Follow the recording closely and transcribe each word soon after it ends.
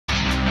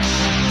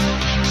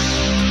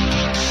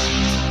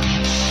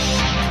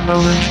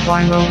moment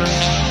by moment.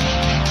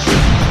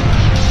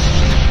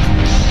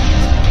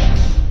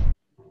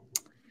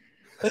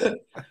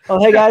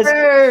 Oh, hey guys.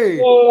 Hey!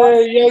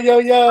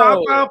 Yo.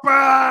 Pow, pow,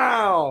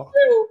 pow!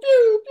 Pew,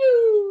 pew,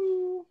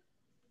 pew.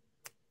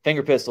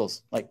 Finger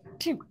pistols. Like,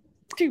 pew,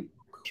 pew.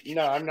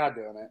 No, I'm not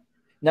doing it.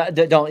 No,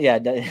 don't. Yeah.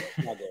 I'm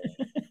not doing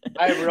it.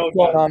 I have real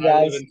What's going guns. on,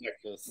 I guys? live in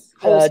Texas.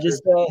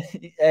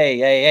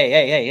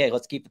 Hey.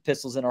 Let's keep the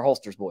pistols in our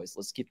holsters, boys.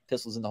 Let's keep the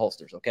pistols in the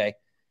holsters, okay?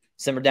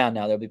 Simmer down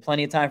now. There'll be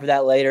plenty of time for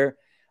that later.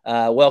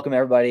 Welcome,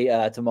 everybody,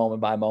 to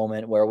Moment by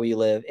Moment, where we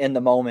live in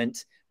the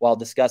moment while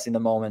discussing the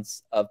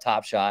moments of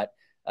Top Shot,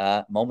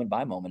 moment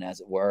by moment,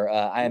 as it were.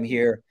 I am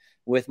here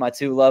with my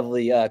two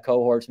lovely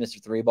cohorts,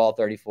 Mr.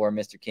 3Ball34,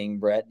 Mr. King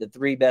Brett. The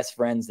three best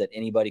friends that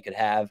anybody could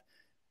have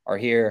are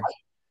here.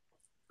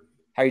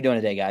 How are you doing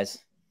today, guys?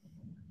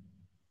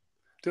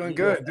 Doing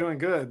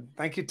good.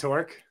 Thank you,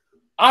 Torque.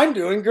 I'm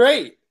doing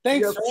great.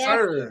 Thanks Yes, for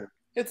sir. asking.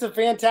 It's a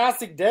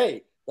fantastic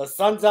day. The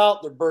sun's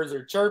out. The birds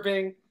are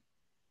chirping.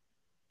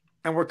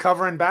 And we're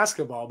covering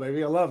basketball,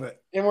 baby. I love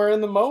it. And we're in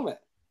the moment.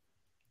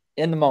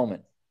 In the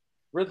moment.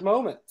 With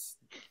moments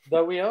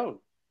that we own.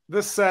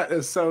 This set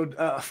is so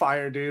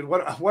fire, dude.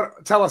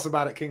 What? Tell us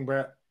about it, King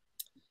Brett.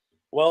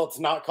 Well, it's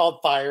not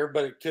called fire,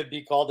 but it could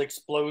be called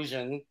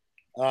explosion.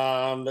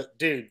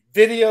 Dude,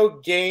 video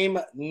game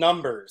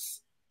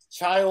numbers,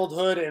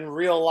 childhood and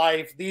real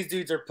life. These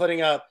dudes are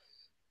putting up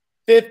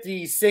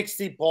 50,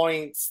 60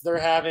 points. They're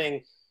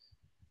having,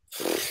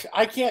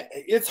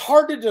 it's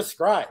hard to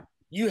describe.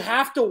 You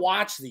have to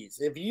watch these.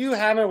 If you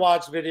haven't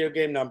watched video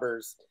game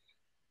numbers,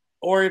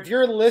 or if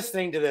you're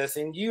listening to this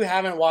and you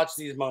haven't watched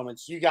these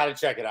moments, you got to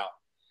check it out.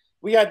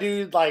 We got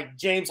dudes like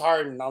James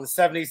Harden on the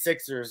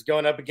 76ers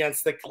going up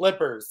against the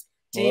Clippers.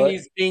 Team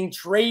he's being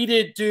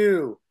traded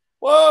to.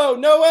 Whoa,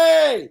 no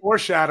way.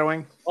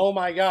 Foreshadowing. Oh,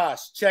 my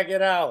gosh. Check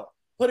it out.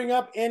 Putting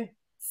up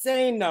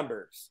insane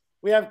numbers.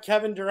 We have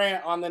Kevin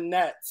Durant on the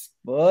Nets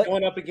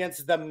going up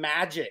against the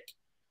Magic,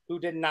 who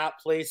did not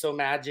play so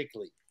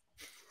magically.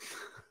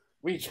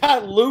 We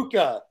got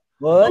Luka.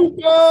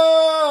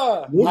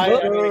 Luka!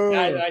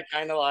 I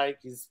kind of like.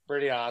 He's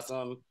pretty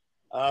awesome.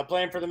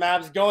 Playing for the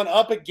Mavs, going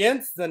up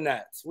against the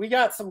Nets. We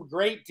got some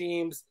great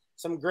teams,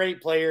 some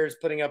great players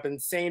putting up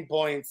insane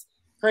points,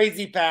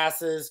 crazy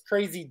passes,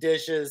 crazy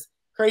dishes,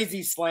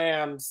 crazy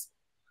slams.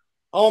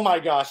 Oh, my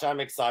gosh, I'm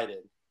excited.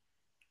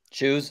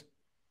 Shoes.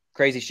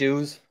 Crazy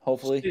shoes,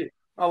 hopefully.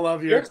 I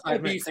love your There's going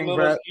to be some of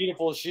the most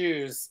beautiful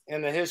shoes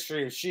in the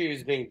history of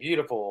shoes being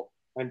beautiful.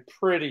 I'm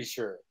pretty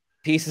sure.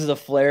 Pieces of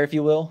flair, if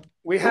you will.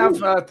 We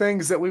have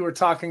things that we were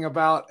talking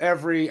about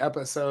every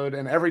episode,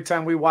 and every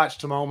time we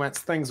watched moments,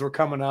 things were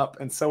coming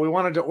up. And so we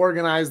wanted to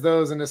organize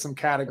those into some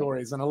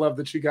categories. And I love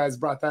that you guys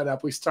brought that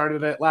up. We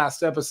started it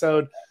last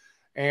episode,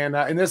 and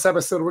in this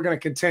episode, we're going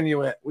to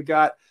continue it. We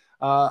got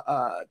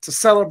to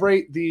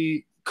celebrate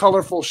the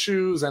colorful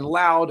shoes and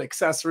loud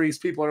accessories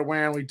people are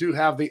wearing. We do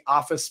have the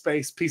Office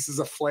Space Pieces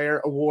of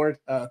Flair Award.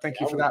 Thank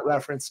you for that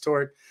reference,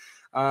 Torque.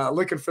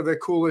 Looking for the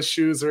coolest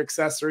shoes or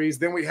accessories.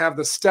 Then we have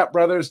the Step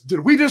Brothers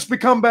Did We Just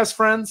Become Best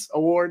Friends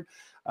Award.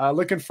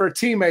 Looking for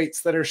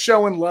teammates that are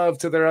showing love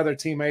to their other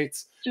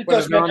teammates.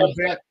 Whether they're on the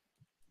bench,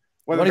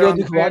 whether they're on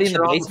the bench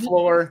or on the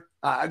floor.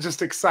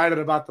 Just excited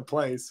about the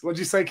plays. What'd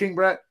you say, King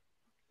Brett?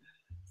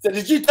 Said,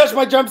 did you touch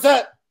my drum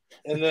set?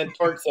 And then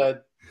Torque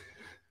said,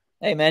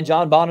 hey, man,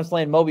 John Bonham's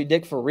playing Moby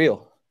Dick for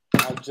real.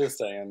 I'm just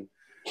saying.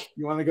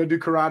 You want to go do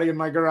karate in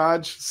my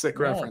garage? Sick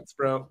reference,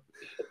 bro.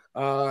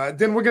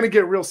 Then we're going to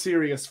get real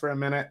serious for a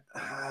minute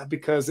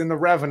because in The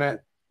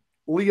Revenant,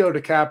 Leo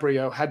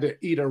DiCaprio had to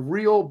eat a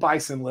real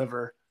bison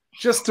liver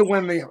just to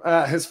win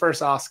his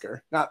first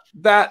Oscar. Now,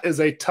 that is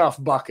a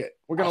tough bucket.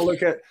 We're going to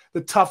look at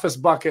the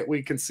toughest bucket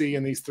we can see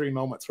in these three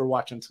moments we're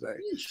watching today.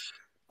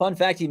 Fun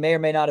fact, he may or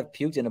may not have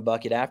puked in a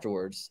bucket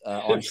afterwards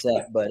on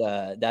set,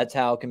 but that's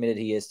how committed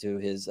he is to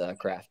his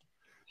craft.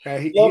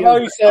 Love how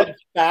you said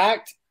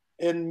fact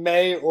and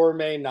may or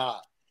may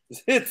not.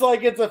 It's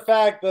like it's a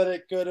fact that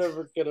it could have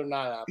or could have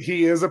not happened.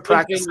 He is a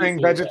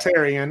practicing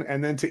vegetarian,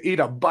 and then to eat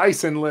a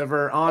bison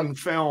liver on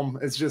film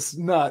is just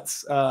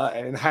nuts,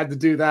 and had to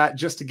do that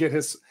just to get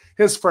his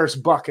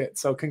first bucket.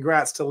 So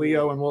congrats to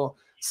Leo, and we'll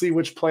see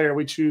which player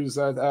we choose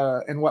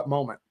in what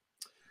moment.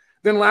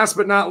 Then last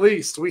but not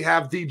least, we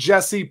have the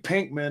Jesse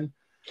Pinkman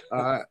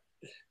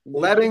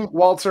letting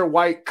Walter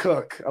White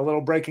cook, a little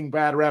Breaking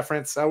Bad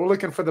reference. We're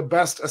looking for the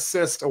Best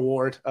Assist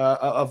Award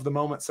of the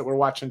moments that we're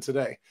watching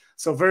today.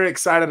 So very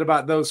excited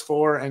about those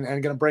four and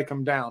going to break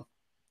them down.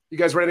 You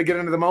guys ready to get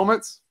into the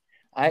moments?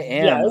 I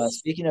am. Yes.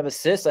 Speaking of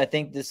assists, I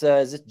think this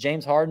is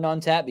James Harden on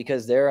tap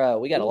because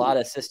we got a lot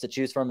of assists to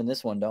choose from in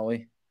this one, don't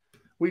we?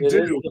 We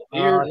do.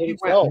 He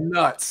went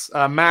nuts,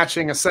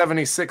 matching a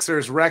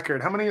 76ers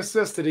record. How many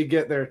assists did he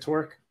get there,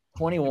 Torque?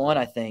 21,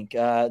 I think.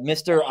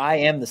 Mr. I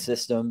Am the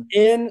System.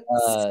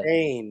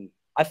 Insane.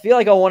 I feel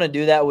like I want to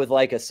do that with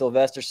like a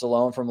Sylvester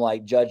Stallone from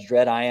like Judge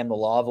Dredd, I Am the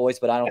Law voice,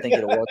 but I don't think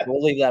it'll work.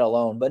 We'll leave that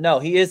alone. But no,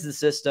 he is the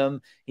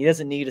system. He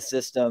doesn't need a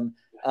system.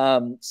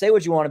 Say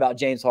what you want about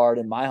James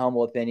Harden. My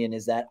humble opinion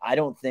is that I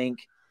don't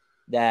think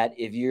that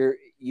if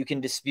you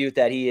can dispute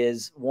that he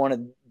is one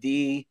of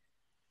the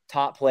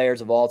top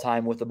players of all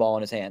time with the ball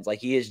in his hands. Like,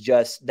 he is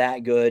just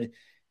that good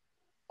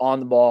on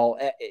the ball.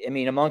 I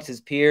mean, amongst his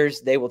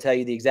peers, they will tell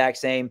you the exact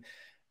same.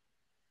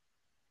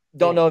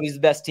 Don't know if he's the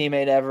best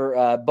teammate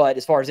ever, but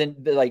as far as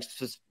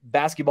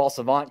basketball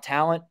savant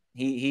talent,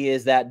 he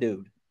is that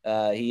dude.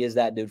 He is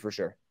that dude for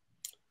sure.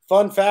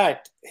 Fun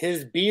fact,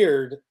 his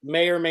beard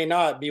may or may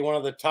not be one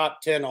of the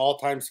top 10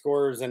 all-time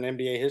scorers in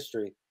NBA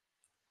history.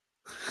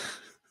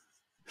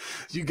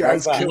 You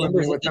guys killing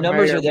me with the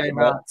numbers are there,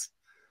 bro.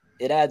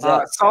 It adds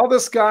up. Saw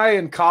this guy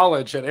in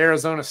college at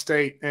Arizona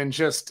State, and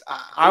just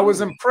I was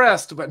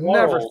impressed, but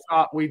never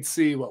thought we'd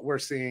see what we're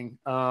seeing.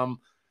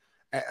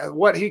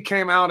 What he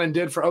came out and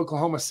did for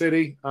Oklahoma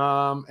City,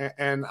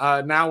 and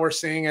now we're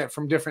seeing it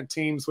from different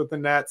teams with the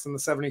Nets and the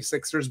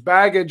 76ers.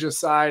 Baggage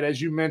aside, as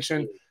you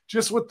mentioned,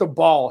 just with the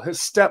ball,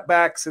 his step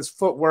backs, his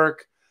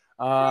footwork,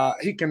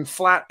 he can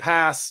flat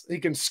pass, he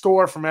can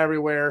score from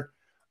everywhere.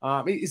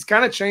 He's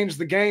kind of changed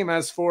the game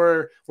as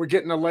for we're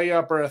getting a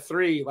layup or a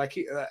three. Like,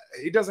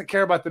 he doesn't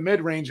care about the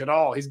mid-range at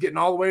all. He's getting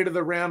all the way to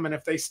the rim, and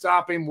if they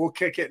stop him, we'll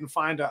kick it and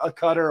find a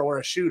cutter or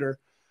a shooter.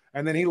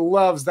 And then he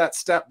loves that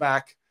step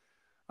back.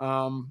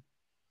 A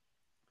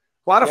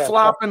lot of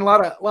flopping, a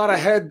lot of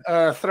head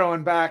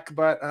throwing back,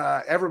 but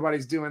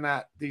everybody's doing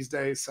that these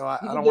days. So I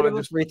don't want to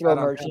just free throw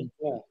merchant.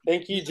 Yeah.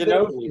 Thank you,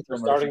 Ginobili, for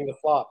starting the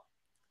flop.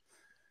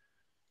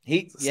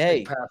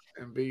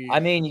 I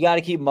mean, you got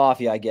to keep him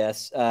off you, I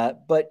guess.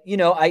 But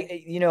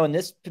in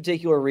this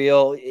particular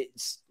reel,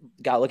 it's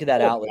got to look at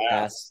that outlet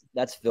pass.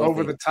 That's filthy.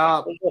 Over the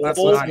top. That's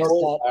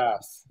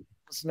nice.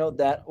 Let's note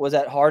that. Was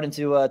that Harden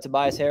to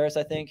Tobias Harris,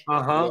 I think?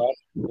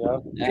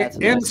 Yeah.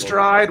 In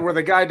stride, where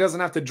the guy doesn't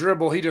have to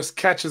dribble, he just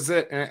catches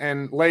it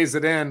and lays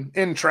it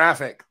in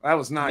traffic. That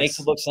was nice. Makes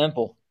it look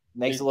simple.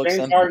 James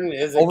Harden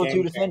is over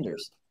two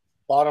defenders.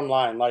 Bottom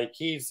line, like,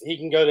 he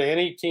can go to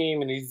any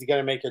team and he's going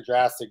to make a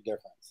drastic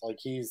difference. Like,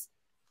 he's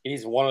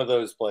one of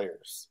those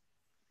players.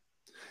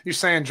 You're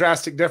saying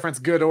drastic difference,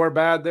 good or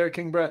bad there,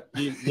 King Brett?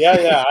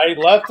 Yeah. I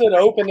left it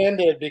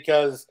open-ended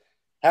because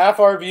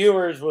half our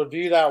viewers would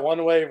view that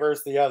one way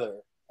versus the other.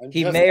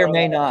 He may or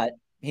may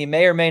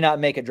not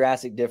make a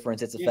drastic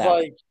difference. It's a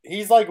fact.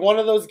 He's like one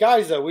of those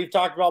guys that we've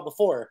talked about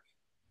before.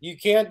 You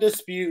can't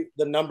dispute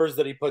the numbers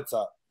that he puts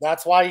up.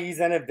 That's why he's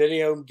in a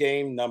video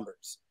game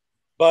numbers.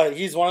 But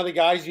he's one of the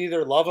guys, you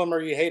either love him or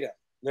you hate him.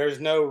 There's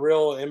no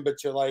real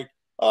in-between, like,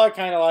 oh, I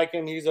kind of like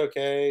him, he's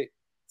okay.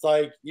 It's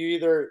like you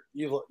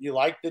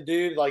like the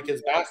dude, like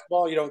his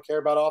basketball, you don't care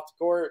about off the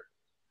court,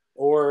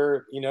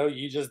 or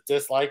you just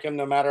dislike him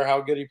no matter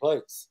how good he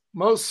plays.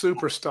 Most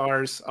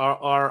superstars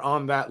are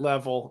on that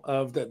level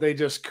of that they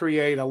just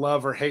create a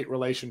love or hate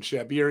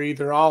relationship. You're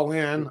either all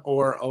in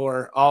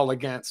or all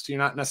against. You're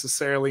not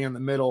necessarily in the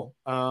middle,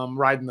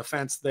 riding the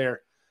fence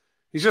there.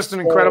 He's just an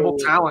incredible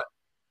talent.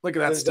 Look at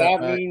that. Does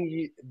that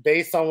mean,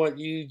 based on what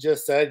you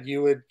just said,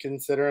 you would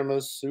consider him a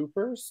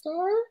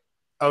superstar?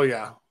 Oh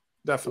yeah,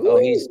 definitely. Oh,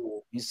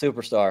 he's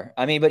superstar.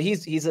 I mean, but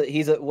he's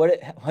a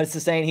what's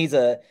the saying? He's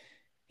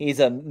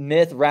a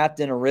myth wrapped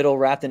in a riddle,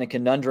 wrapped in a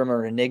conundrum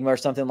or enigma or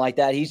something like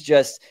that. He's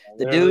just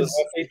the dude's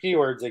SAT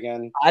words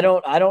again. I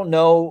don't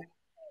know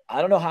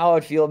how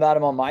I'd feel about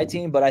him on my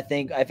team, but I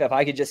think if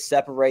I could just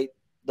separate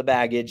the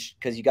baggage,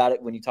 because you got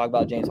it when you talk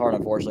about James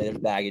Harden, unfortunately there's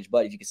baggage,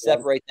 but if you could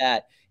separate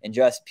that and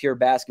just pure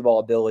basketball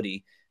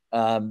ability,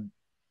 top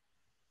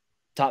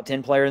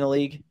 10 player in the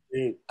league,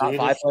 top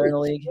 5 player in the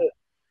league.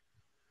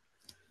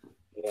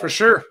 For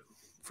sure.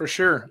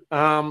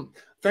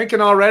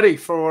 Thinking already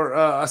for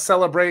a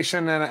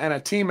celebration and a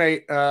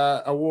teammate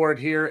award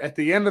here at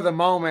the end of the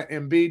moment.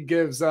 Embiid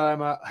gives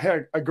him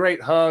a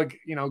great hug.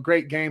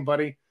 Great game,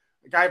 buddy.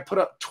 The guy put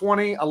up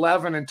 20,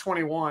 11, and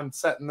 21,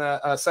 setting the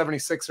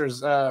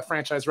 76ers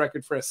franchise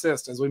record for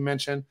assists, as we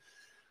mentioned.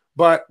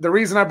 But the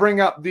reason I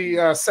bring up the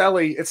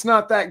Selly, it's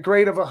not that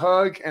great of a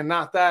hug and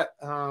not that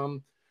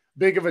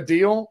big of a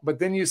deal. But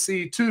then you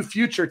see two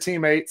future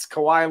teammates,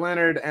 Kawhi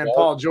Leonard and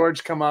Paul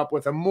George, come up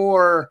with a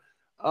more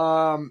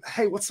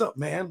hey, what's up,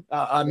 man?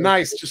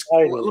 Nice. Just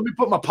let me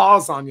put my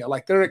paws on you.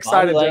 Like, they're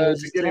excited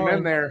to get him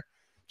in there,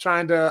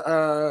 trying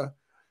to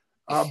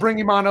bring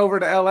him on over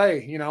to LA,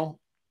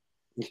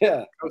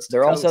 Yeah.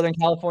 They're all Southern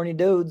California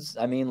dudes.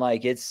 I mean,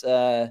 like,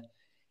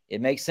 it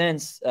makes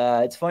sense.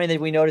 It's funny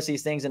that we notice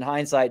these things in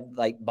hindsight,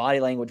 like body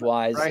language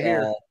wise. Right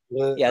here.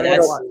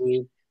 That's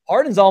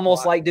Harden's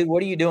almost like, dude,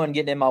 what are you doing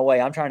getting in my way?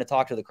 I'm trying to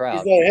talk to the crowd.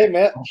 He's like, hey,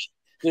 man.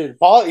 Dude,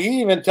 Paul,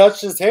 he even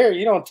touched his hair.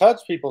 You don't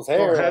touch people's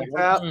hair.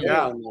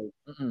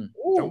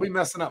 Don't be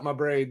messing up my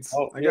braids.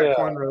 I got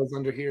cornrows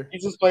under here. He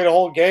just played a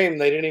whole game.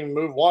 They didn't even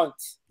move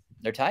once.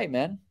 They're tight,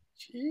 man.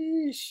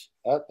 Sheesh.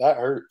 That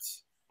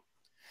hurts.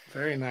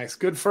 Very nice.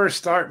 Good first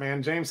start,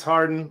 man. James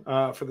Harden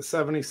for the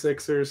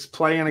 76ers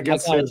playing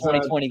against his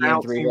 2020 game,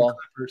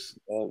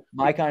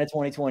 my kind of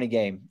 2020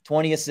 game.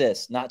 20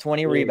 assists, not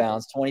 20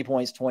 rebounds, 20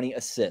 points, 20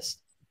 assists.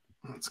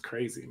 That's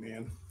crazy,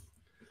 man.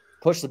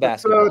 Push the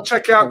basketball. So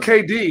check out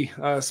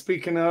KD.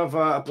 Speaking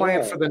of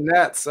playing for the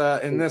Nets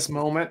in this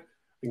moment.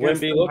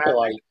 Wemby look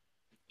alike.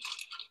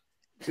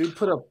 Dude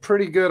put a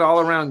pretty good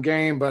all-around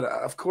game, but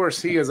of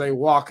course he is a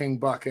walking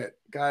bucket.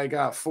 Guy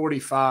got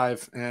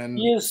 45, and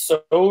he is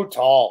so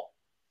tall.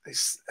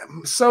 He's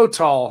so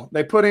tall.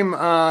 They put him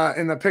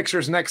in the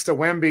pictures next to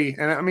Wemby,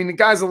 and I mean the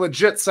guy's a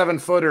legit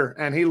 7-footer,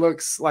 and he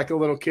looks like a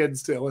little kid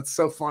still. It's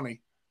so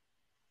funny.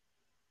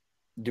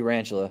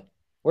 Durantula.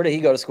 Where did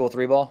he go to school?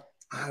 3-ball?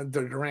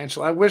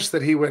 Durantula. I wish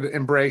that he would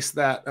embrace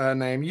that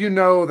name. You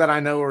know that I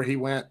know where he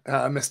went,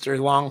 Mr.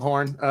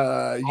 Longhorn.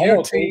 I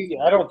don't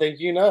think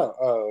you know.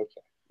 Oh,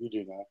 okay. You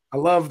do know. I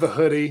love the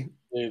hoodie.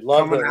 Dude,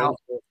 love it. Out.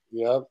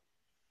 Yep.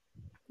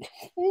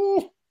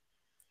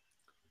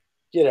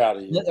 Get out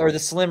of here. Or the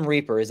Slim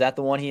Reaper. Is that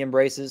the one he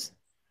embraces?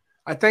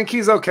 I think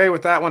he's okay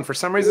with that one. For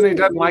some reason, he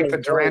doesn't like the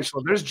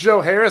Durantula. There's Joe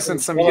Harris and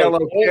some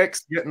yellow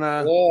kicks getting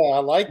a. Yeah, I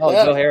like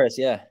that. Joe Harris,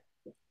 yeah.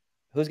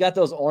 Who's got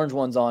those orange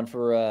ones on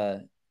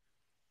for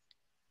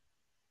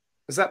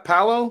Is that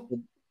Paolo?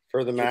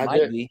 For the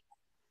Magic?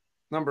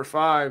 Number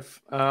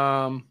 5.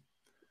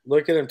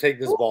 Look at him take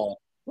this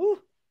ball. Woo.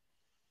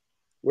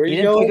 Where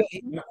you going?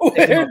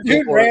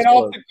 Dude ran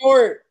off the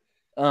court.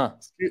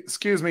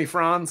 Excuse me,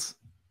 Franz.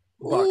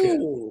 Bucket.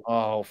 Ooh.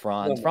 Oh,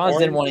 Franz. Franz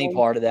didn't want any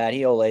part of that.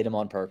 He olayed him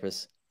on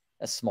purpose.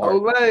 That's smart.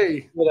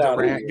 Olay.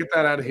 Durant, get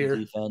that out of here.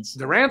 Defense.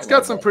 Durant's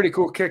got some pretty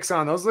cool kicks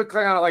on. Those look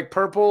kind of like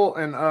purple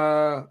and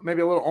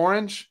maybe a little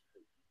orange.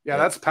 Yeah,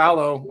 that's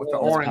Paolo with the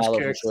orange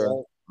kicks.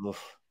 Sure.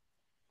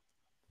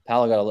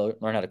 Paolo got to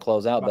learn how to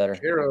close out better.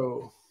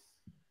 Hero.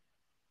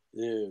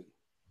 Dude.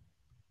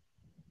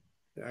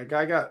 Yeah,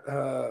 guy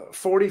got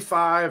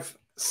 45,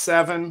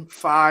 7,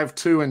 5,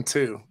 2, and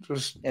 2.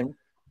 And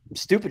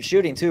stupid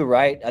shooting too,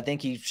 right? I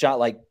think he shot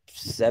like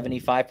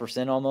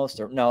 75% almost.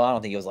 Or no, I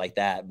don't think it was like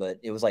that, but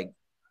it was like.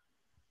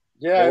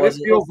 Yeah, it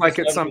feels like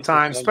it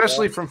sometimes,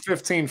 especially from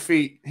 15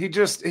 feet. He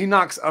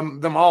knocks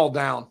them all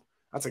down.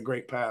 That's a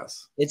great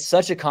pass. It's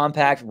such a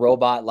compact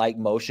robot-like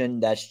motion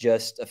that's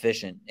just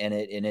efficient, and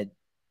it,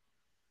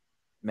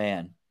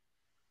 man.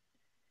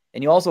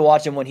 And you also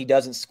watch him when he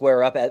doesn't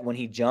square up when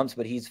he jumps,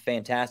 but he's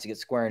fantastic at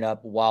squaring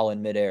up while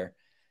in midair.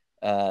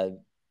 I'll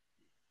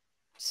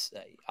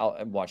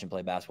watch him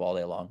play basketball all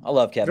day long. I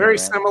love Kevin Very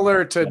Durant.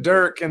 similar to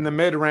Dirk in the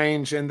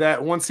mid-range in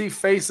that once he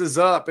faces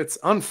up, it's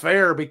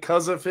unfair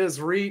because of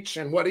his reach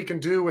and what he can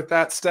do with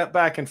that step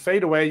back and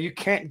fadeaway. You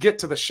can't get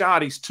to the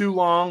shot. He's too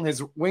long.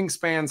 His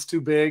wingspan's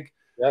too big.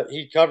 Yeah,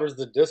 he covers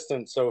the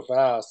distance so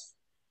fast.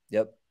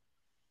 Yep.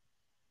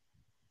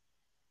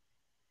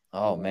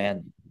 Oh,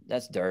 man.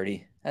 That's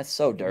dirty. That's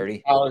so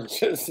dirty.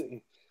 He's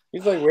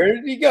like, where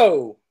did he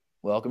go?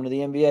 Welcome to the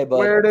NBA, bud.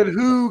 Where did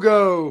who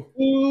go?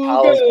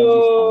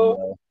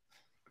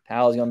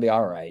 Powell's going to be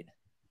all right.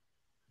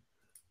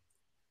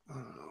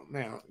 Oh,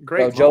 man.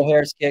 Great. So Joe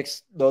Harris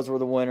kicks. Those were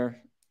the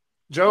winner.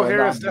 Joe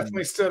Harris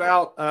definitely stood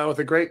out with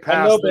a great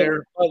pass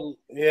there.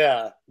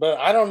 But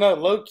I don't know.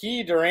 Low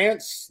key,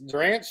 Durant's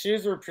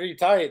shoes were pretty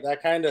tight.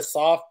 That kind of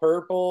soft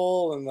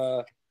purple and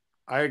the.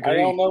 I agree. I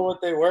don't know what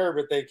they were,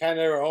 but they kind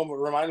of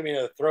reminded me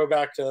of a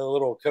throwback to the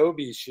little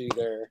Kobe shoe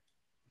there.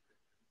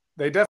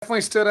 They definitely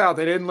stood out.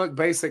 They didn't look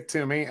basic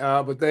to me,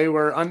 but they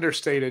were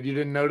understated. You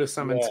didn't notice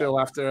them until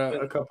after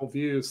a couple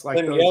views. Like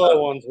the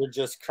yellow ones were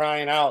just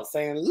crying out,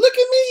 saying, "Look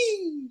at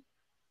me!"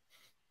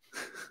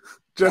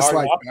 Just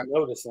like that.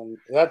 Notice them.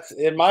 That's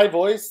in my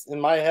voice, in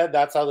my head.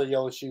 That's how the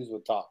yellow shoes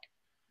would talk.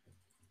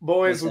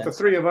 Boys, with the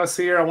three of us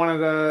here, I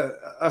wanted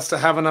us to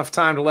have enough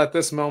time to let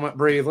this moment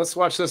breathe. Let's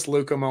watch this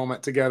Luka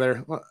moment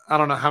together. I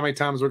don't know how many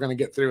times we're going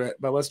to get through it,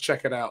 but let's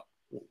check it out.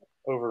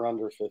 Over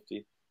under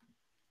 50.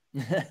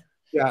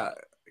 Yeah.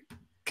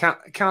 Count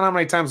how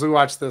many times we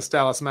watched this,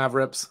 Dallas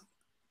Mavericks.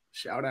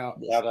 Shout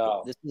out.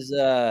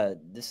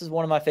 This is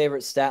one of my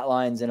favorite stat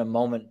lines in a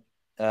moment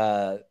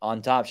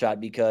on Top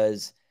Shot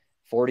because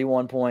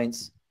 41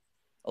 points,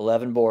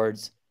 11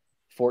 boards,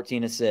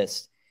 14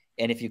 assists.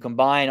 And if you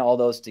combine all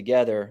those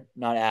together,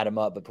 not add them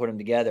up, but put them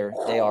together,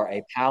 they are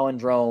a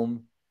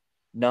palindrome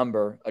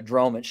number, a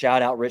drome.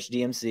 Shout out Rich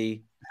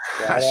DMC.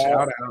 Shout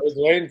out. I was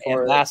waiting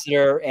for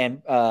ambassador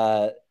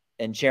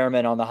and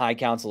chairman on the High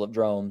Council of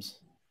Dromes.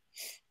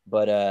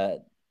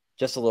 But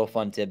just a little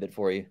fun tidbit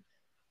for you.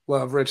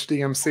 Love Rich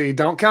DMC.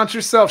 Don't count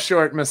yourself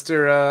short,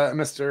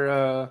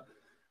 Mr.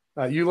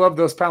 You love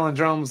those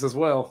palindromes as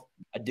well.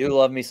 I do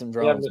love me some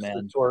drones,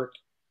 man. Twerk.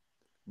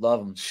 Love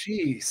them.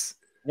 Jeez.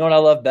 You know what I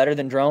love better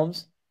than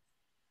drones?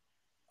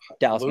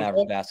 Dallas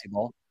Mavericks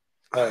basketball.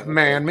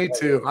 Man, me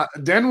too.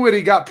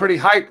 Dinwiddie got pretty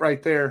hype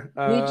right there.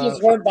 He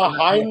just went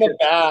behind the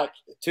back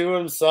to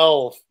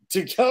himself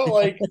to go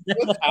like,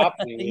 what's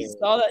happening? You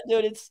saw that,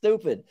 dude? It's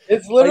stupid.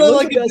 It's literally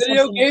like a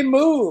video game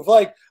move,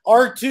 like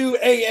R2,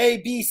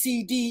 AA, B,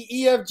 C, D,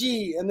 E, F,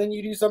 G, and then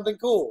you do something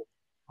cool.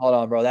 Hold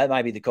on, bro. That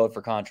might be the code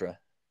for Contra.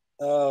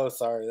 Oh,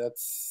 sorry.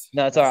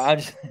 No, it's all right. I'm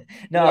just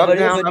but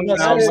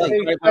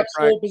it's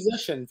like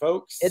position,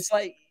 folks. It's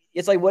like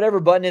whatever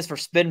button is for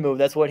spin move.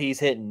 That's what he's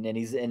hitting, and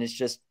it's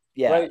just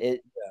right.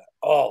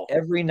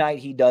 Every night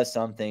he does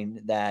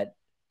something that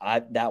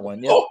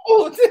one. Yep,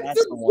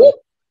 that's the one.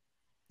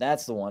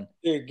 That's the one.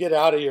 Dude, get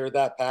out of here with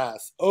that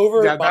pass.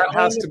 Over, Yeah, that behind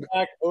has the to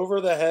back, over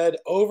the head,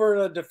 over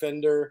the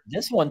defender.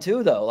 This one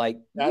too, though. Like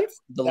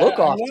That's the look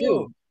I off know.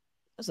 too.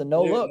 That's a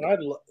no Dude,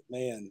 look.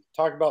 man,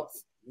 talk about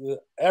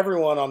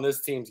everyone on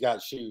this team's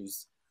got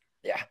shoes.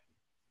 Yeah.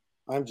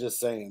 I'm just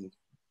saying.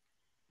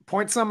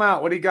 Point some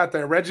out. What do you got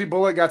there? Reggie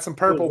Bullock got some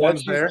purple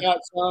ones there. Got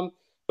some,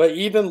 but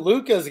even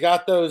Luka's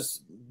got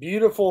those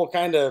beautiful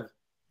kind of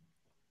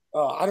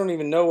I don't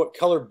even know what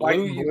color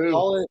blue you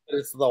call it, but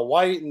it's the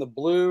white and the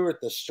blue at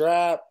the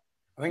strap.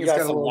 I think it's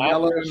got a little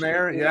yellow in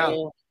there. Yeah.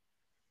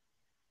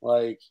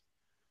 Like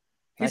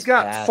he's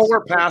got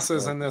 4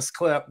 passes in this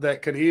clip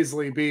that could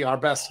easily be our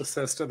best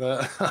assist of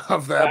the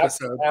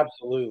episode.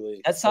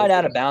 Absolutely. That side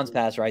out of bounds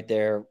pass right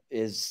there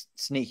is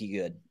sneaky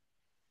good.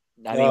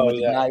 I mean, with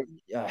the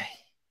guy,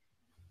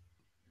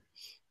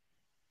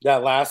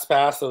 that last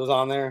pass that was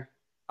on there.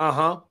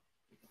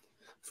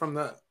 From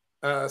the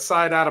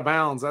side out of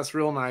bounds. That's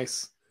real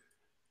nice.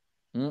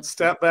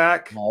 Step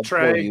back,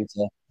 Trey.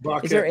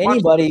 Is there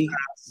anybody?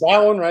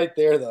 That one right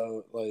there,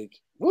 though, like,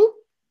 whoop.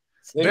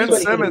 Ben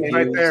Simmons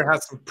right there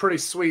has some pretty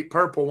sweet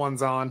purple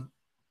ones on.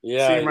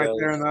 Yeah. See him right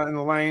there in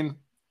the lane.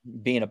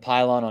 Being a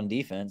pylon on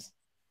defense.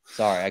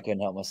 Sorry, I couldn't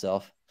help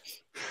myself.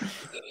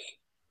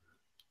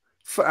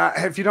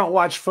 If you don't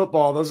watch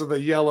football, those are the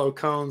yellow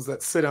cones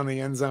that sit on the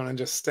end zone and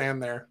just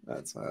stand there.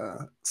 That's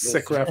a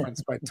sick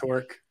reference by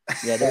Torque.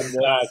 Yeah, they're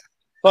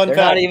fact,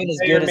 not even as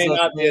good as may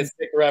not be a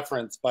sick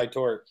reference by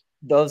Torque.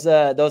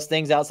 Those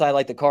things outside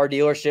like the car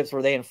dealerships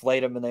where they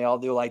inflate them and they all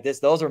do like this.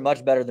 Those are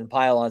much better than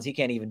pylons. He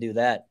can't even do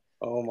that.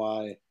 Oh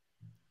my.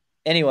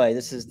 Anyway,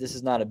 this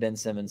is not a Ben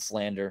Simmons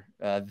slander.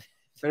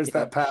 There's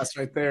that pass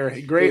right there.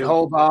 Great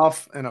hold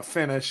off and a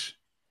finish.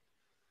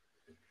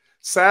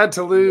 Sad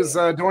to lose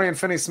Dorian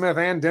Finney-Smith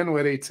and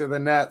Dinwiddie to the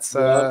Nets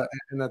and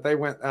that they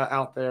went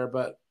out there,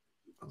 but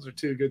those are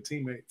 2 good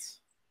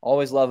teammates.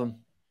 Always love them.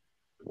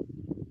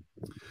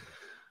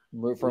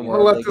 Root for them.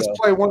 We'll let this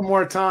play one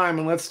more time,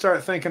 and let's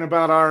start thinking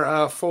about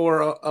our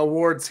 4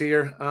 awards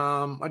here.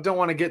 I don't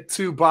want to get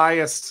too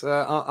biased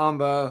on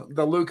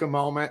the Luka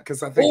moment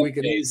because I think we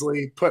could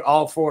easily put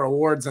all 4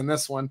 awards in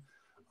this one.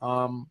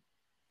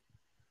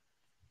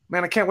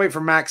 Man, I can't wait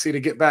for Maxey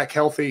to get back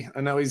healthy. I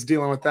know he's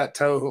dealing with that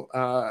toe.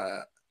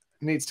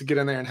 Needs to get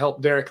in there and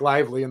help Derek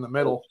Lively in the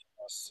middle.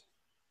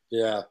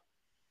 Yeah.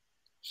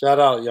 Shout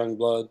out, young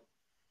blood.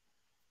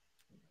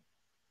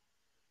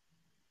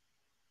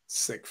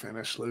 Sick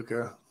finish,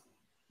 Luka.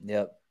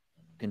 Yep.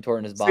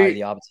 Contorting his body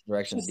the opposite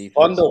direction of defense.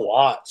 Fun to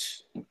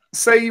watch.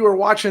 Say you were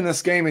watching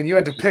this game and you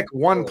had to pick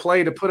one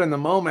play to put in the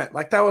moment.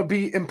 Like, that would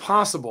be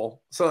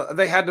impossible. So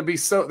they had to be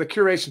the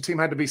curation team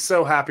had to be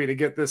so happy to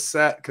get this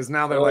set because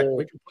now they're like,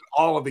 we can put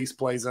all of these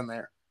plays in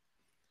there.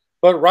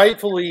 But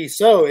rightfully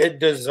so. It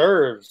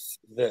deserves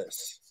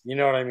this. You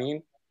know what I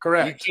mean?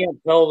 Correct. You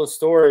can't tell the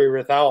story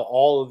without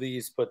all of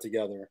these put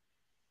together.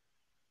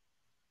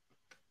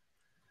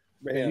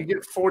 Man. You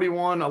get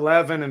 41,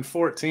 11, and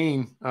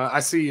 14. I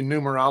see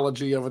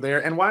numerology over there.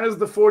 And why does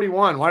the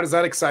 41? Why does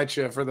that excite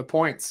you for the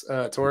points,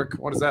 Torque?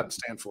 What does that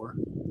stand for?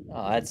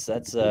 Oh, that's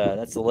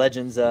the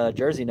Legends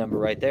jersey number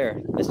right there.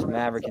 Mr.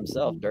 Maverick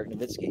himself, Dirk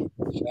Nowitzki.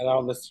 Shout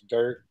out, Mr.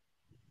 Dirk.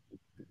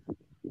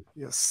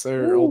 Yes,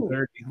 sir. Old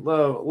Dirty.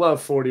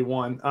 Love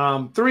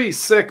 41. 3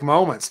 sick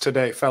moments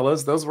today,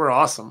 fellas. Those were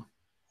awesome.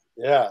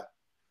 Yeah.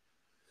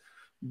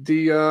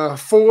 The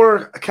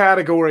 4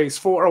 categories,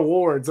 4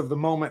 awards of the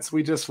moments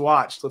we just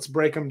watched. Let's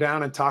break them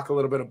down and talk a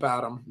little bit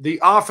about them. The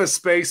Office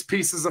Space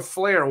Pieces of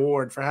Flair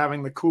Award for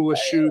having the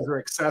coolest shoes or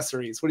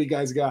accessories. What do you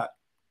guys got?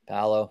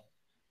 Paolo.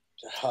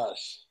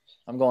 Gosh.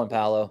 I'm going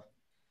Paolo.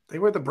 They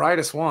were the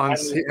brightest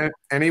ones.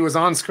 And he was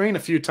on screen a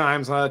few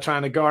times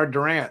trying to guard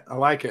Durant. I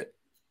like it.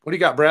 What do you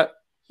got, Brett?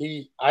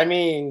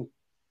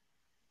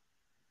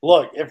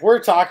 Look, if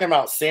we're talking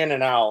about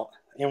standing out,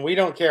 and we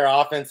don't care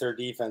offense or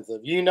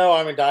defensive. You know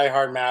I'm a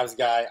diehard Mavs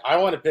guy. I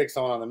want to pick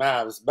someone on the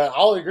Mavs, but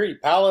I'll agree.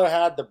 Paolo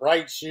had the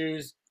bright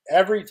shoes.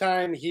 Every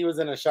time he was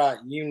in a shot,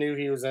 you knew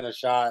he was in a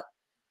shot.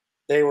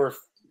 They're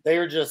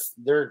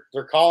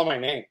calling my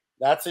name.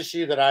 That's a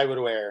shoe that I would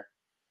wear.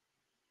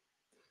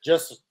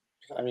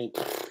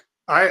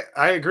 I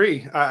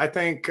agree. I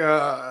think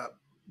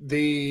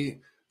the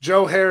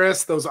Joe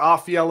Harris, those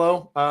off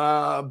yellow,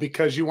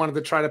 because you wanted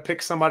to try to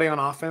pick somebody on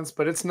offense,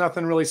 but it's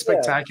nothing really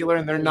spectacular,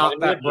 and they're not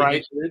that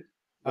bright.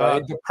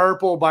 Right. The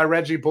purple by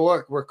Reggie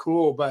Bullock were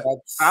cool, but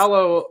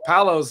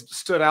Paolo's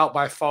stood out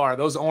by far.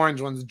 Those orange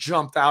ones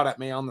jumped out at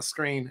me on the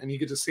screen, and you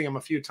get to see him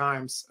a few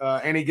times,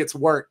 and he gets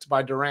worked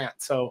by Durant.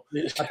 So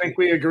I think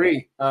we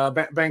agree.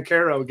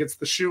 Banchero gets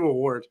the shoe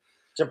award.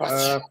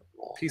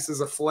 Pieces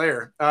of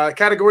flair.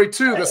 Category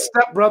 2, the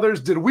Step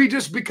Brothers. Did we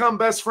just become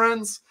best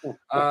friends?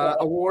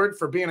 Award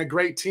for being a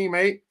great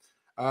teammate.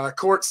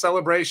 Court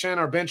celebration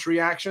or bench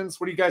reactions.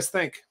 What do you guys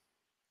think?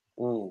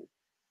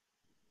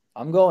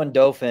 I'm going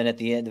Dauphin at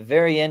the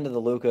very end of the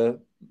Luka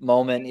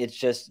moment. It's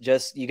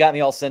just you got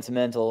me all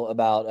sentimental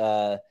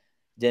about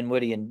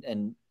Dinwiddie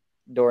and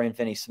Dorian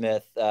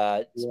Finney-Smith,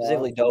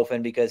 specifically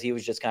Dauphin, because he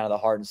was just kind of the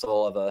heart and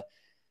soul of a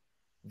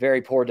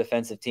very poor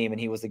defensive team,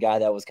 and he was the guy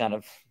that was kind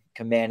of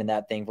commanding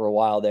that thing for a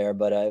while there,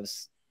 but it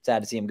was sad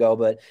to see him go.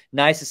 But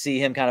nice to see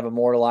him kind of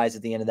immortalized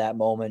at the end of that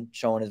moment,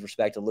 showing his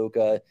respect to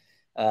Luka,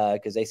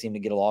 because they seem to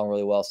get along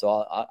really well.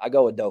 So I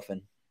go with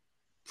Dauphin.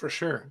 For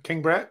sure.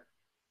 King Brett?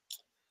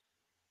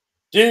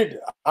 Dude,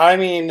 I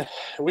mean,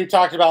 we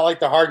talked about like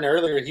the Harden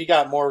earlier. He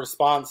got more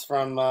response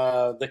from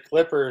the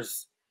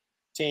Clippers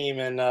team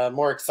and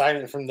more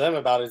excitement from them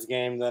about his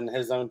game than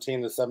his own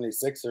team, the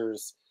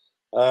 76ers.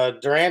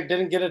 Durant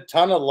didn't get a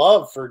ton of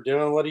love for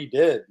doing what he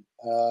did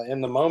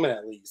in the moment,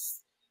 at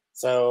least.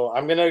 So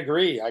I'm going to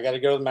agree. I got to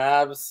go with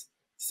Mavs.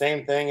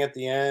 Same thing at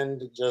the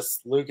end.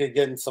 Just Luka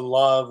getting some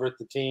love with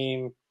the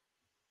team.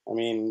 I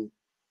mean,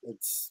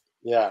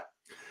 yeah.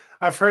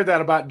 I've heard that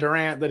about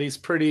Durant, that he's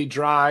pretty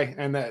dry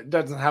and that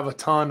doesn't have a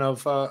ton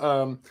of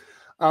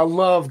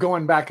love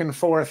going back and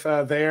forth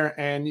there.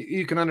 And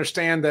you can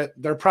understand that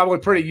they're probably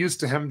pretty used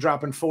to him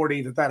dropping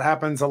 40, that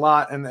happens a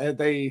lot. And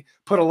they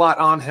put a lot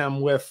on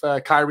him with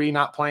Kyrie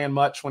not playing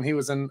much when he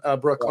was in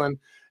Brooklyn,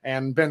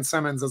 and Ben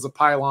Simmons as a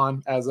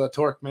pylon, as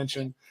Torque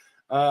mentioned.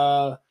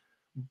 The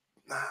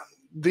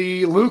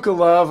Luka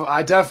love,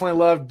 I definitely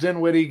loved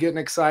Dinwiddie getting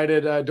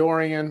excited,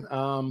 Dorian.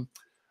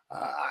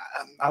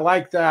 I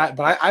like that,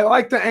 but I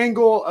like the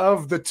angle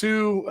of the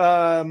two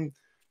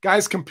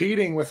guys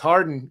competing with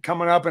Harden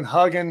coming up and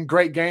hugging.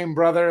 Great game,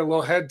 brother. A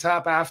little head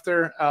tap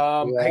after.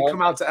 Hey,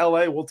 come out to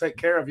LA. We'll take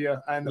care of you.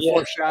 And the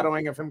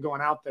foreshadowing of him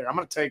going out there. I'm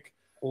going to take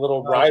a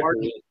little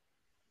rivalry.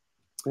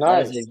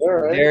 Nice.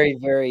 Very,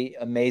 very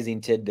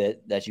amazing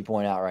tidbit that you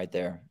point out right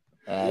there.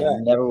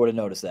 Never would have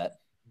noticed that.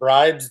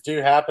 Brides do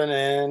happen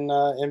in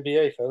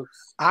NBA,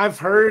 folks. I've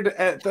heard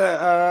at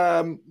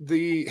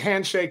the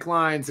handshake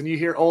lines, and you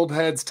hear old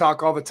heads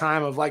talk all the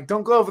time of like,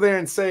 don't go over there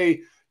and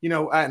say,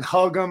 and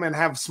hug them and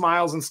have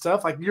smiles and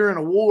stuff. Like, you're in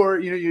a war,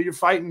 you're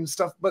fighting and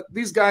stuff. But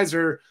these guys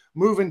are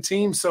moving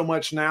teams so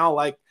much now.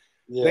 Like,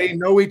 they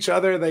know each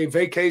other. They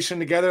vacation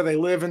together. They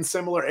live in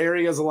similar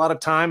areas a lot of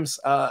times.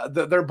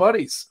 They're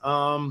buddies.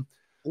 And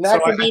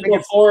that can be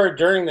before or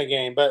during the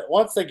game. But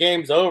once the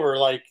game's over,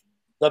 like,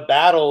 the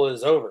battle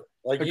is over.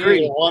 Like, you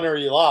either won or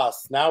you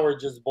lost. Now we're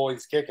just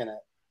boys kicking it.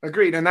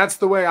 Agreed. And that's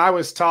the way I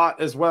was taught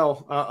as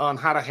well on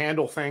how to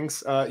handle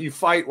things. You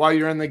fight while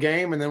you're in the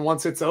game, and then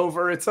once it's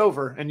over,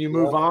 and you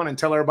move on and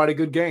tell everybody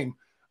good game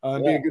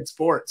and be a good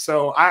sport.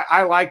 So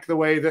I like the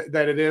way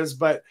that it is,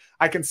 but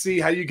I can see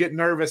how you get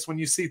nervous when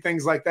you see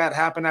things like that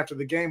happen after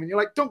the game, and you're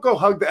like, don't go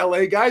hug the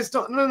LA guys.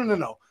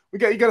 No. You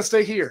got to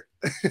stay here.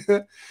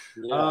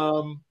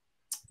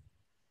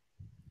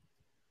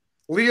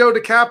 Leo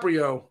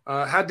DiCaprio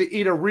had to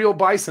eat a real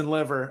bison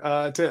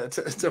liver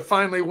to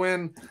finally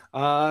win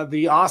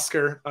the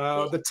Oscar,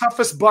 the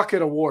toughest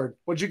bucket award.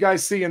 What'd you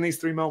guys see in these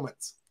three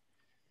moments?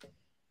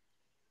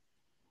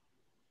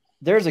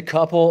 There's a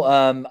couple.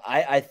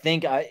 I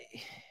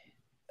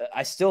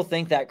still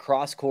think that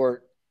cross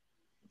court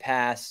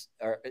pass,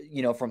 or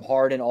from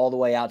Harden all the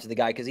way out to the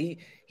guy, because he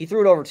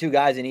threw it over two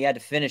guys and he had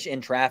to finish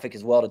in traffic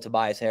as well to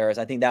Tobias Harris.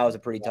 I think that was a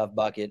pretty tough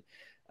bucket.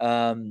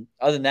 Other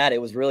than that,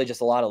 it was really just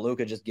a lot of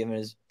Luka just giving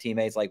his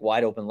teammates like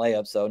wide open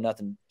layups. So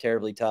nothing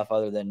terribly tough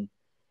other than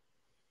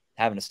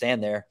having to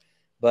stand there.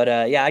 But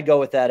I'd go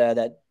with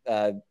that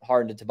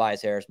Harden to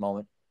Tobias Harris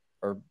moment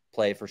or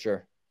play for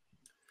sure.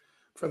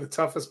 For the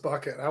toughest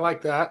bucket. I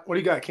like that. What do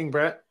you got, King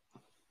Brett?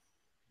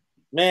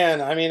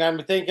 Man, I mean,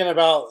 I'm thinking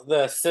about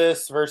the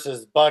assist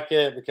versus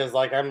bucket because,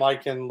 like, I'm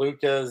liking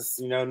Luka's,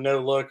 no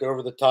look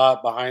over the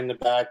top, behind the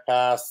back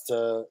pass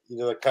to,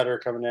 the cutter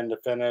coming in to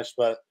finish.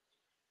 But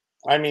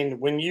I mean,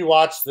 when you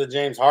watch the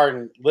James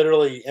Harden,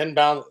 literally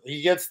inbound,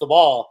 he gets the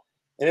ball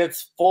and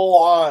it's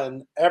full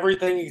on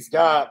everything he's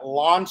got,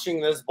 launching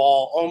this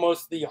ball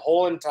almost the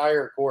whole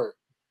entire court.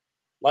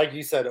 Like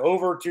you said,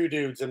 over two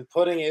dudes and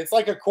putting it, it's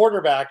like a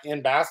quarterback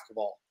in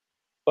basketball,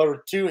 but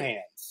with two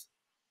hands.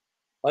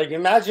 Like,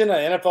 imagine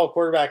an NFL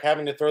quarterback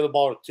having to throw the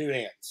ball with two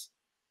hands.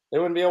 They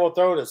wouldn't be able to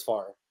throw it as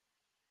far.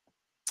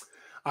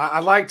 I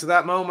liked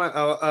that moment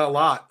a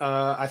lot.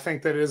 I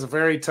think that it is a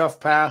very tough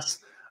pass.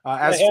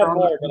 As from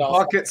the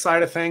bucket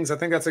side of things, I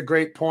think that's a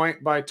great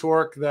point by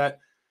Torque, that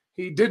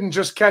he didn't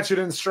just catch it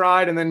in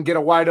stride and then get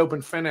a wide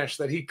open finish,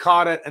 that he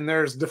caught it and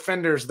there's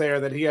defenders there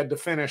that he had to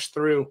finish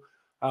through,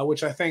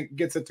 which I think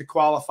gets it to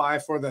qualify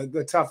for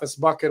the toughest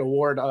bucket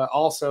award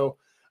also.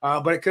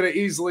 But it could have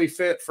easily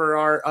fit for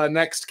our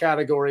next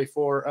category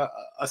for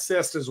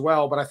assist as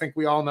well. But I think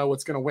we all know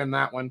what's going to win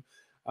that one,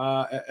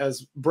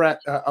 as Brett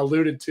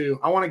alluded to.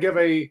 I want to give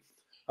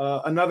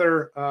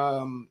another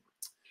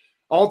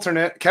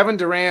alternate. Kevin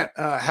Durant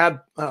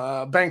had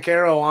bank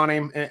arrow on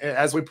him,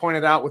 as we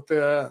pointed out, with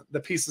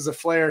the pieces of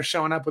flare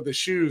showing up with the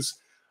shoes,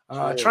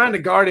 trying to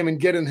guard him and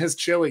get in his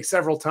chili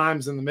several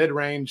times in the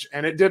mid-range,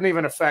 and it didn't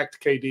even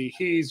affect KD.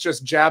 He's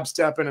just jab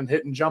stepping and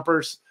hitting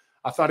jumpers.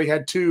 I thought he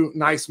had two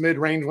nice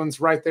mid-range ones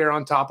right there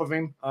on top of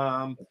him.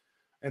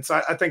 And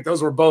so I think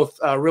those were both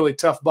really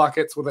tough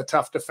buckets with a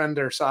tough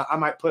defender. So I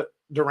might put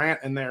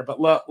Durant in there,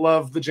 but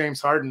love the James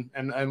Harden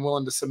and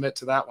willing to submit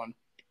to that one.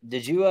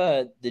 Did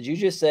you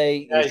just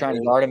say you're trying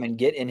to guard him and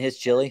get in his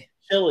chili?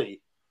 Chili.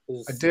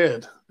 I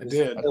did.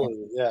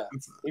 Yeah.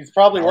 He's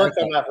probably worked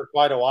on that for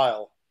quite a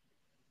while.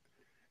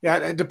 Yeah,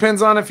 it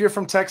depends on if you're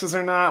from Texas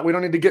or not. We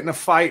don't need to get in a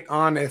fight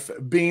on if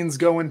beans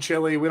go in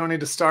chili. We don't need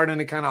to start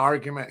any kind of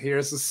argument here.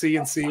 This is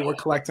C&C. We're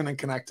collecting and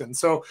connecting.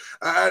 So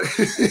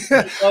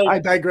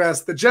I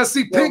digress. The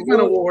Jesse Pinkman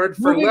Award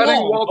for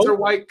letting Walter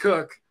White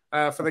cook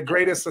for the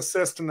greatest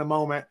assist in the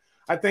moment.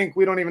 I think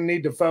we don't even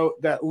need to vote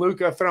that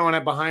Luka throwing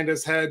it behind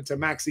his head to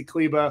Maxi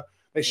Kleba.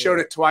 They showed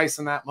it twice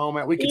in that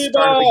moment. We can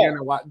start it again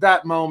and watch.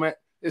 That moment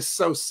is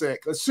so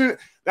sick.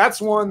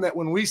 That's one that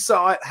when we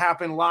saw it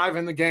happen live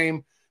in the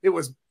game, it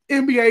was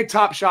NBA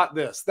Top Shot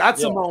this.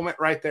 That's a moment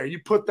right there. You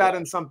put that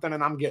in something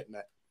and I'm getting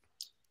it.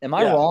 Am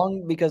I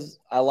wrong? Because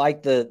I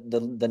like the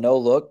no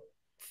look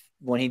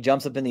when he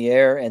jumps up in the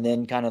air and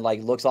then kind of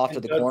like looks off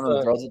to the corner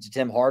and throws it to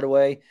Tim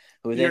Hardaway.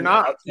 Who you're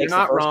not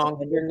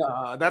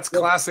wrong. That's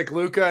classic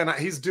Luka, and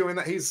he's doing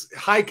that. He's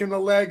hiking the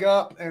leg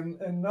up and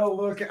no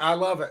look. I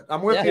love it.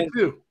 I'm with you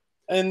too.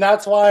 And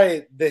that's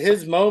why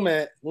his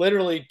moment,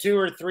 literally 2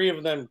 or 3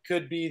 of them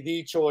could be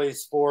the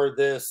choice for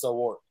this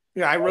award.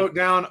 Yeah, I wrote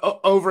down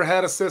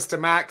overhead assist to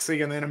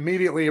Maxi, and then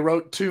immediately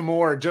wrote 2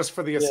 more just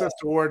for the assist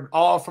award,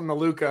 all from the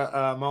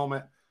Luka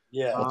moment.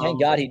 Yeah. Well, thank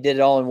God he did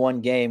it all in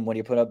one game when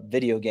he put up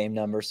video game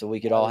numbers so we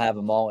could all have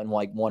them all in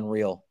like one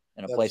reel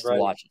and a place to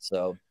watch it.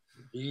 So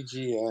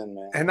BGN,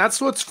 man. And that's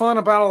what's fun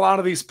about a lot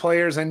of these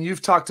players, and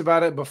you've talked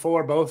about it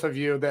before, both of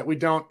you, that we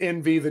don't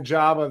envy the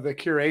job of the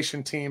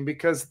curation team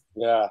because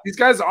these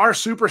guys are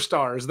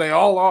superstars. They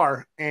all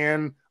are.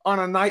 And on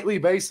a nightly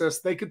basis,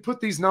 they could put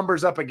these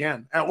numbers up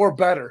again or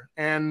better.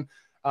 And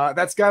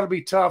that's got to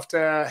be tough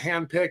to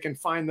handpick and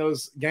find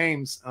those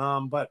games.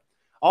 But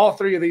all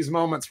 3 of these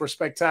moments were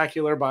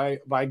spectacular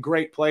by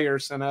great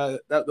players, and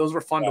those were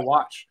fun to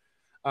watch.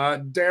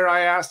 Dare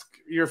I ask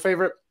your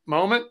favorite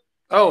moment?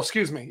 Oh,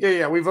 excuse me.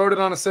 Yeah. We voted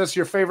on assist.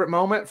 Your favorite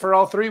moment for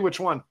all 3? Which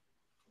one?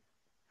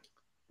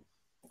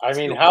 I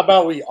mean, how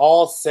about we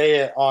all say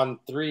it on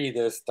 3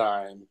 this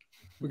time?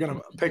 We're going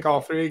to pick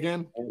all 3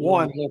 again.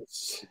 1,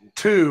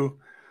 2,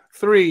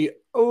 3.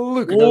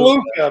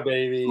 Luka,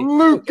 baby.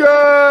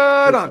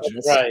 Luka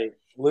Doncic. Right.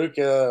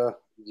 Luka,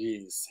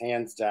 geez,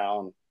 hands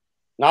down.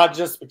 Not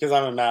just because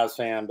I'm a Mavs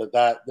fan, but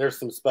there's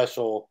some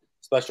special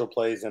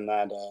plays in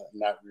that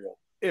reel.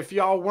 If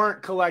y'all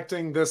weren't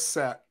collecting this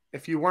set,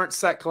 if you weren't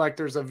set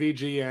collectors of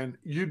VGN,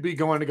 you'd be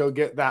going to go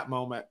get that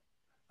moment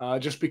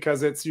just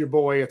because it's your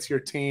boy, it's your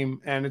team,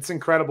 and it's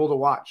incredible to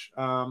watch.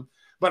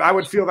 But I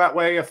would feel that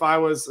way if I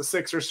was a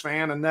Sixers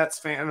fan, a Nets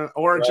fan,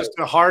 or just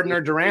a Harden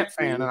or Durant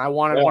fan, and I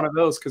wanted one of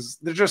those because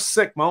they're just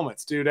sick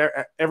moments, dude,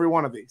 every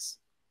one of these.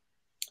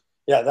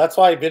 Yeah, that's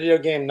why video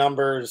game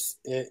numbers,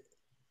 if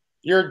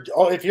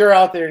you're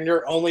out there and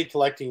you're only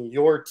collecting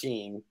your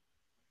team,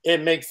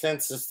 it makes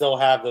sense to still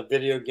have the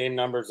video game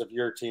numbers of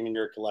your team in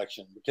your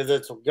collection because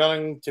it's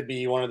going to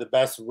be one of the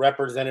best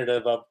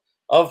representative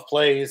of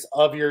plays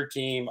of your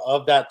team,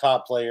 of that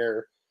top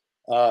player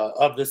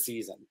of the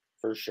season,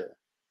 for sure.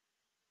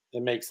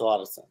 It makes a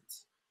lot of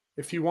sense.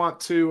 If you want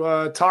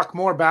to talk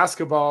more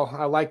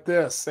basketball like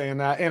this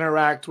and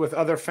interact with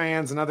other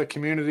fans and other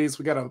communities,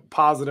 we got a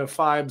Positive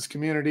Vibes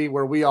community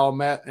where we all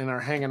met and are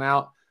hanging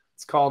out.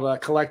 It's called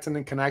Collectin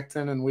and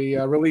Connectin, and we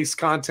release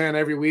content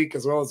every week,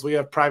 as well as we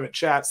have private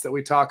chats that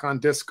we talk on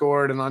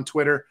Discord and on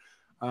Twitter.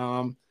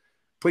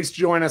 Please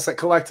join us at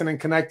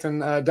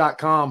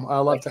collectinandconnectin.com. I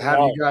love to have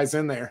you guys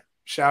in there.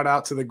 Shout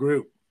out to the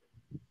group.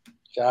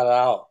 Shout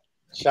out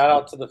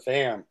to the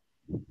fam.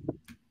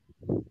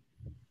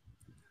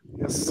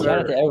 Yes, sir. Shout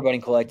out to everybody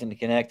in Collectin and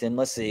Connectin.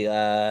 Let's see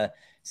how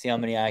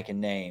many I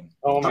can name.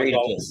 Oh my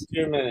God,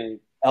 too many.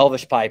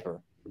 Elvish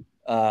Piper,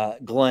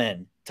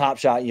 Glenn, Top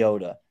Shot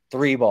Yoda,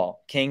 3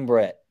 Ball, King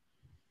Brett.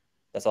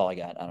 That's all I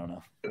got. I don't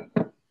know.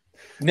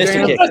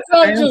 Mr. Kick.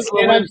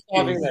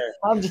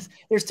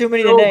 There's too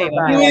many to name.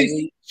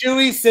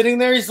 Chewy's sitting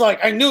there. He's like,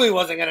 I knew he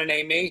wasn't going to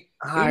name me.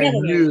 I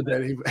knew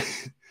that he.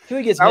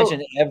 Chewy gets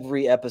mentioned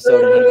every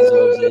episode, and he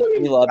deserves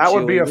it. We love that. Chewy.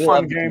 Would be a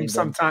fun game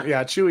sometime.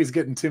 Yeah, Chewy's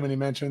getting too many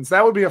mentions.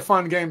 That would be a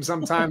fun game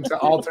sometime to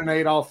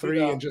alternate all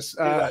 3 and just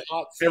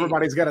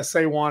everybody's got to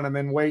say one and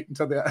then wait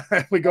until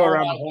we go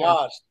around the horn.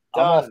 Gosh,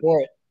 I'm all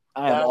for it.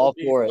 I am all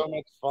for it. So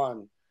much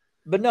fun.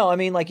 But no, I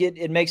mean, like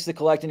it makes the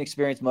collecting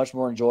experience much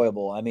more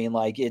enjoyable. I mean,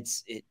 like it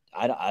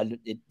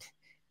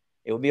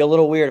would be a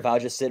little weird if I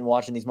was just sitting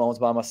watching these moments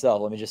by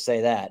myself. Let me just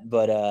say that.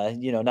 But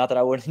not that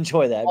I wouldn't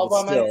enjoy that,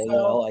 but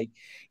still, like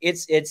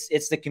it's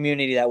the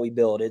community that we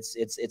build.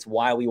 It's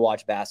why we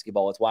watch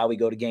basketball. It's why we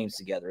go to games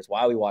together. It's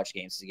why we watch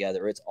games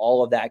together. It's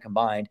all of that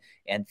combined.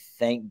 And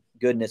thank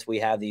goodness we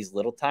have these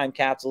little time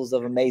capsules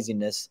of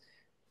amazingness.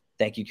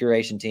 Thank you,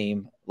 curation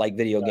team, like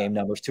video game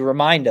numbers, to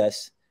remind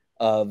us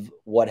of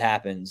what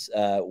happens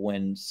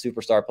when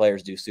superstar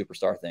players do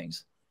superstar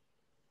things.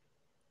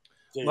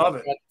 Dude, love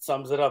it. That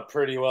sums it up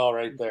pretty well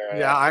right there.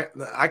 Yeah,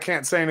 I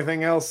can't say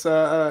anything else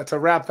to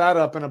wrap that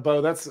up in a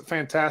bow. That's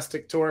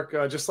fantastic, Torque.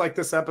 Just like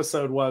this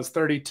episode was,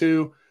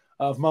 32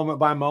 of Moment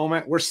by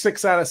Moment. We're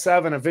 6 out of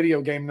 7 of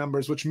video game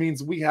numbers, which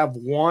means we have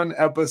 1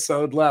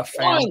 episode left,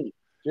 fam.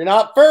 You're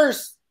not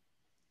first.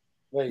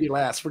 be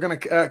last. We're going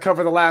to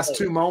cover the last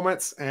 2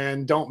 moments,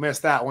 and don't miss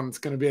that one. It's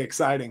going to be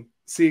exciting.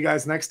 See you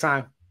guys next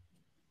time.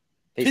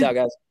 Peace out,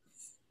 guys.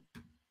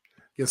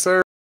 Yes,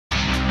 sir.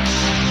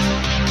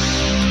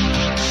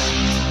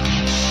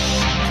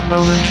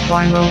 Moment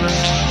by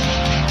moment.